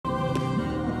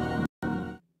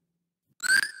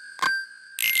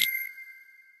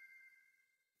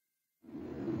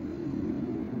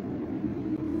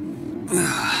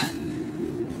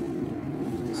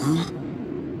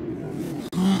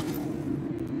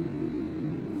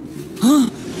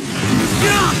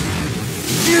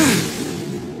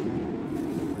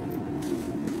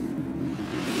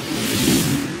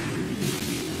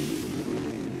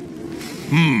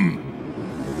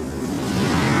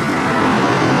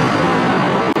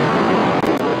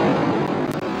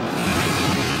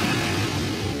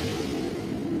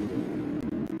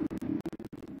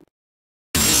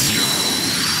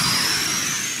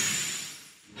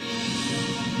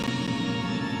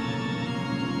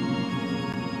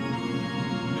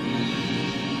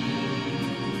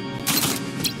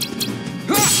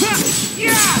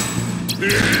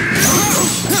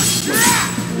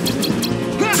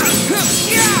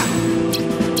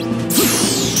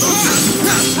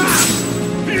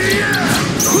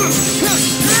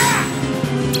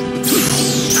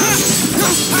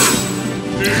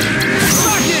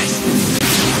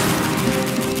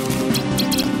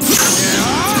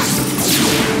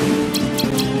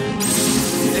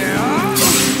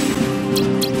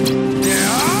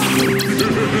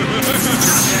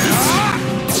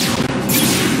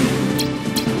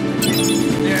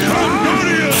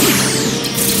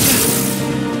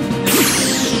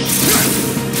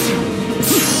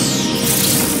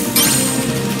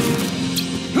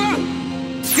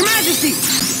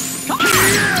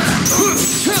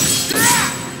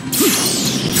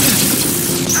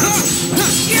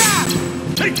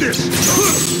Take this!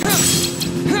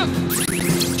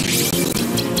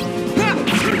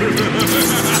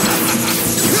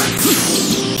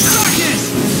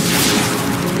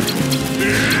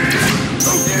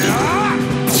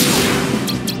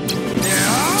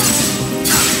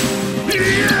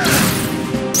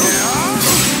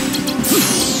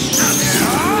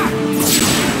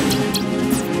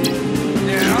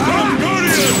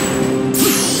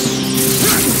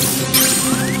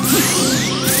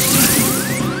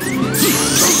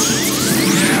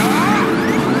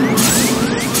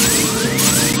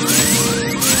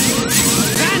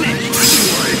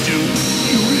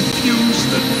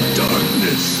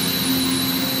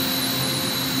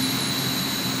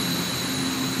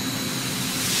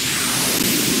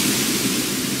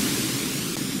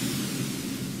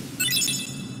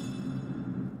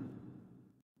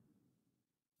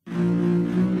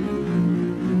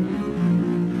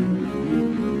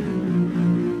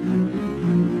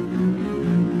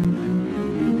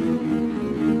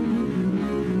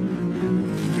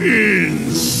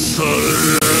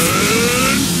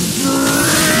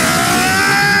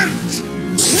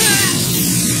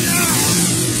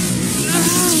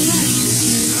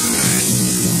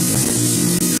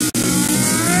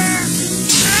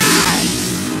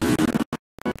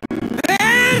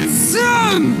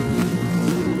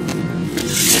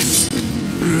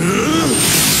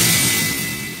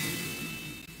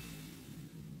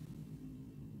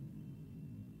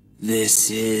 This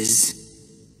is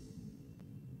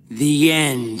the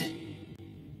end.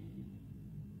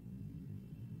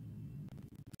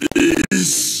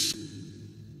 This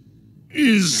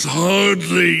is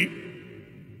hardly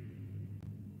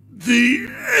the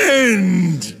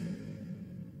end.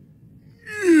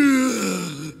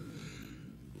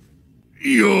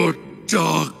 Your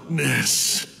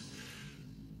darkness,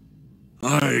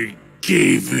 I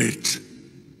gave it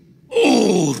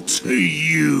all to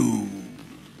you.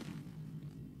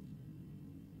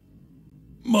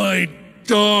 My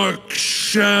dark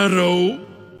shadow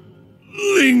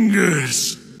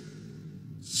lingers.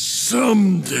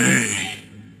 Someday,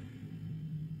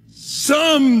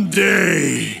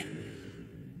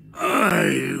 I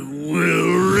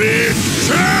will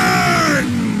return!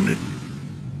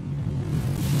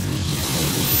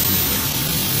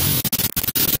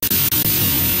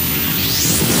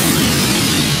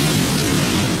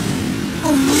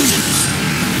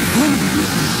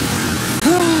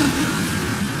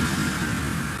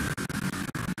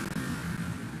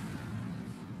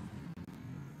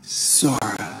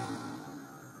 Sora.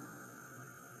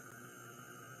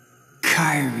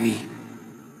 Kairi.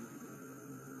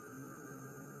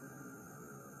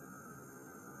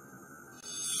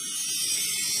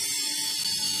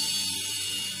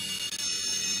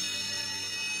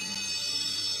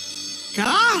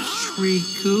 Gosh,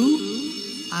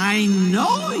 Riku, I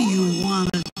know you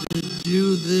wanted to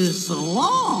do this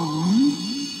alone,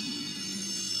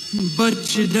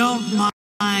 but you don't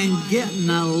mind getting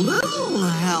a little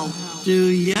help, do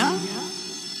ya?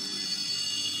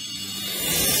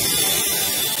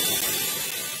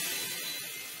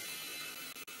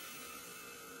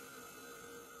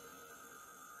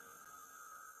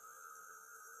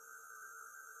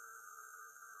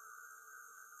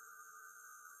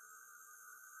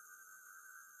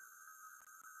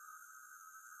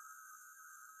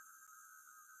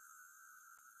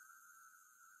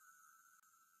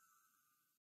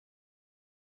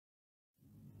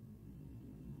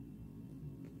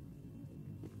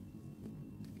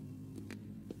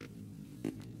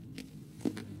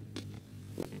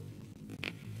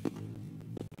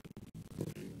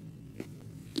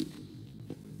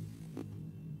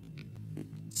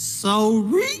 So,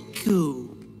 Riku,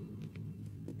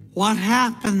 what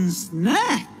happens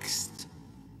next?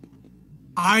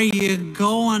 Are you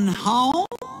going home?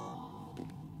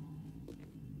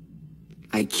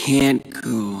 I can't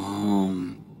go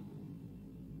home.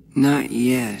 Not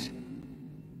yet.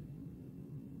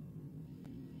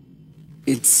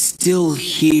 It's still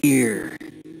here.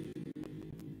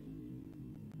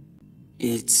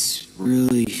 It's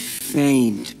really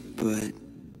faint, but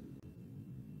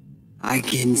I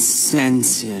can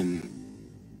sense him.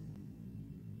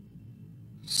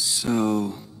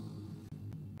 So,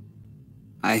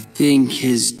 I think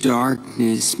his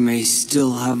darkness may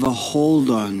still have a hold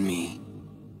on me.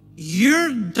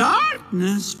 Your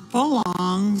darkness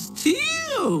belongs to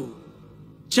you,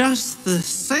 just the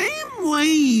same way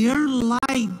your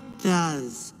light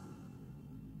does.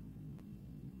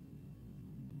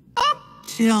 Up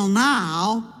till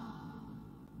now,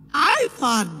 I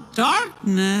thought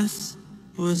darkness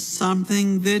was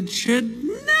something that should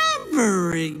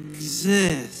never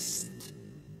exist.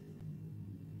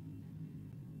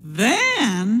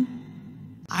 Then,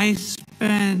 I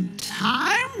spent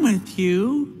time with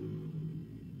you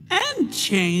and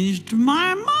changed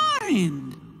my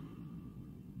mind.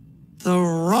 The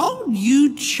road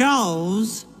you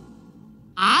chose,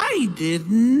 I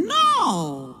didn't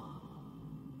know.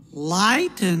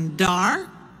 Light and dark,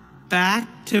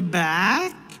 back to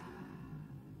back.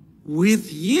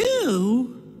 With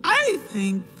you, I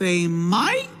think they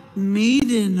might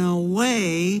meet in a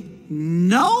way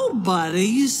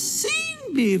nobody's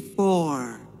seen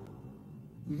before.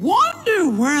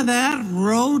 Wonder where that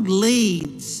road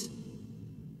leads.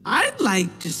 I'd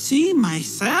like to see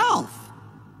myself.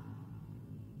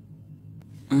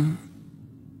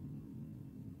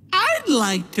 I'd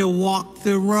like to walk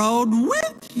the road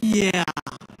with you.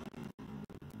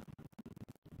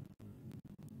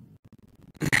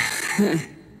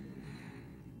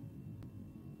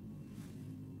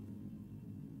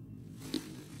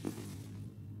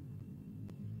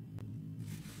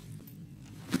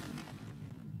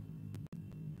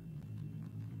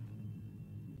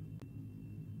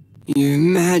 Your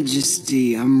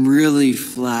Majesty, I'm really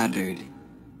flattered.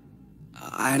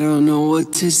 I don't know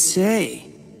what to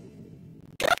say.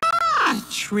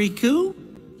 Gosh, Riku,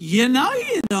 you know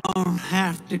you don't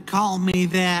have to call me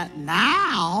that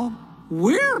now.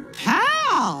 We're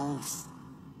pals.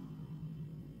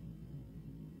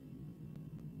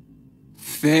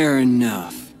 Fair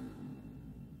enough,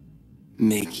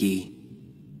 Mickey.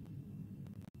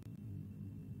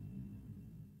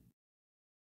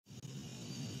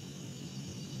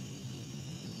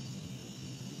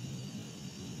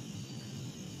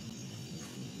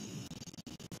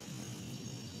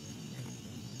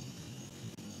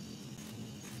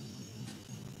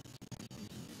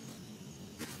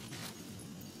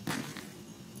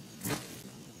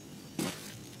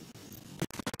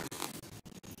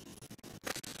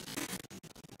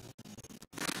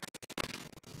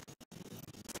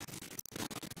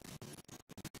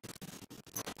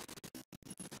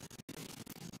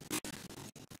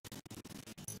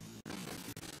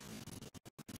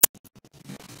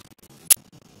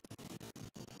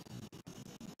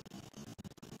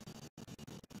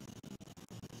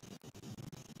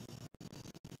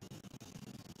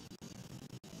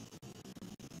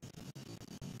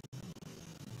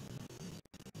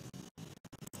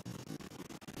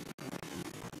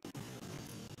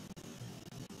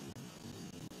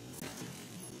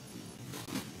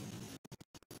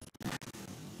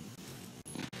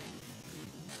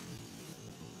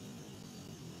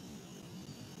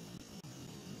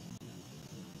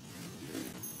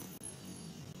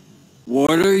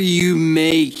 What are you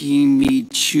making me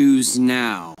choose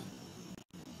now?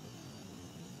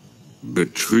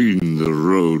 Between the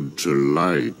road to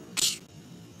light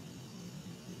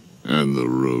and the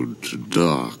road to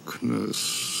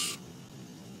darkness.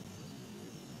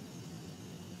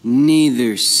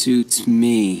 Neither suits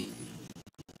me.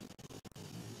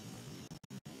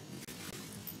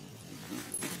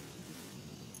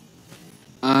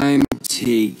 I'm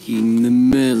taking the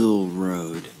middle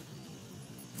road.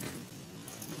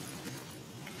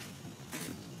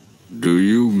 Do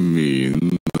you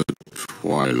mean the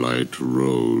twilight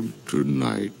road to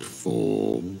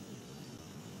nightfall?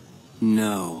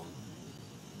 No.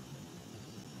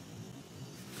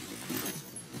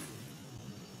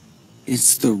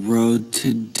 It's the road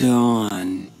to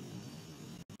dawn.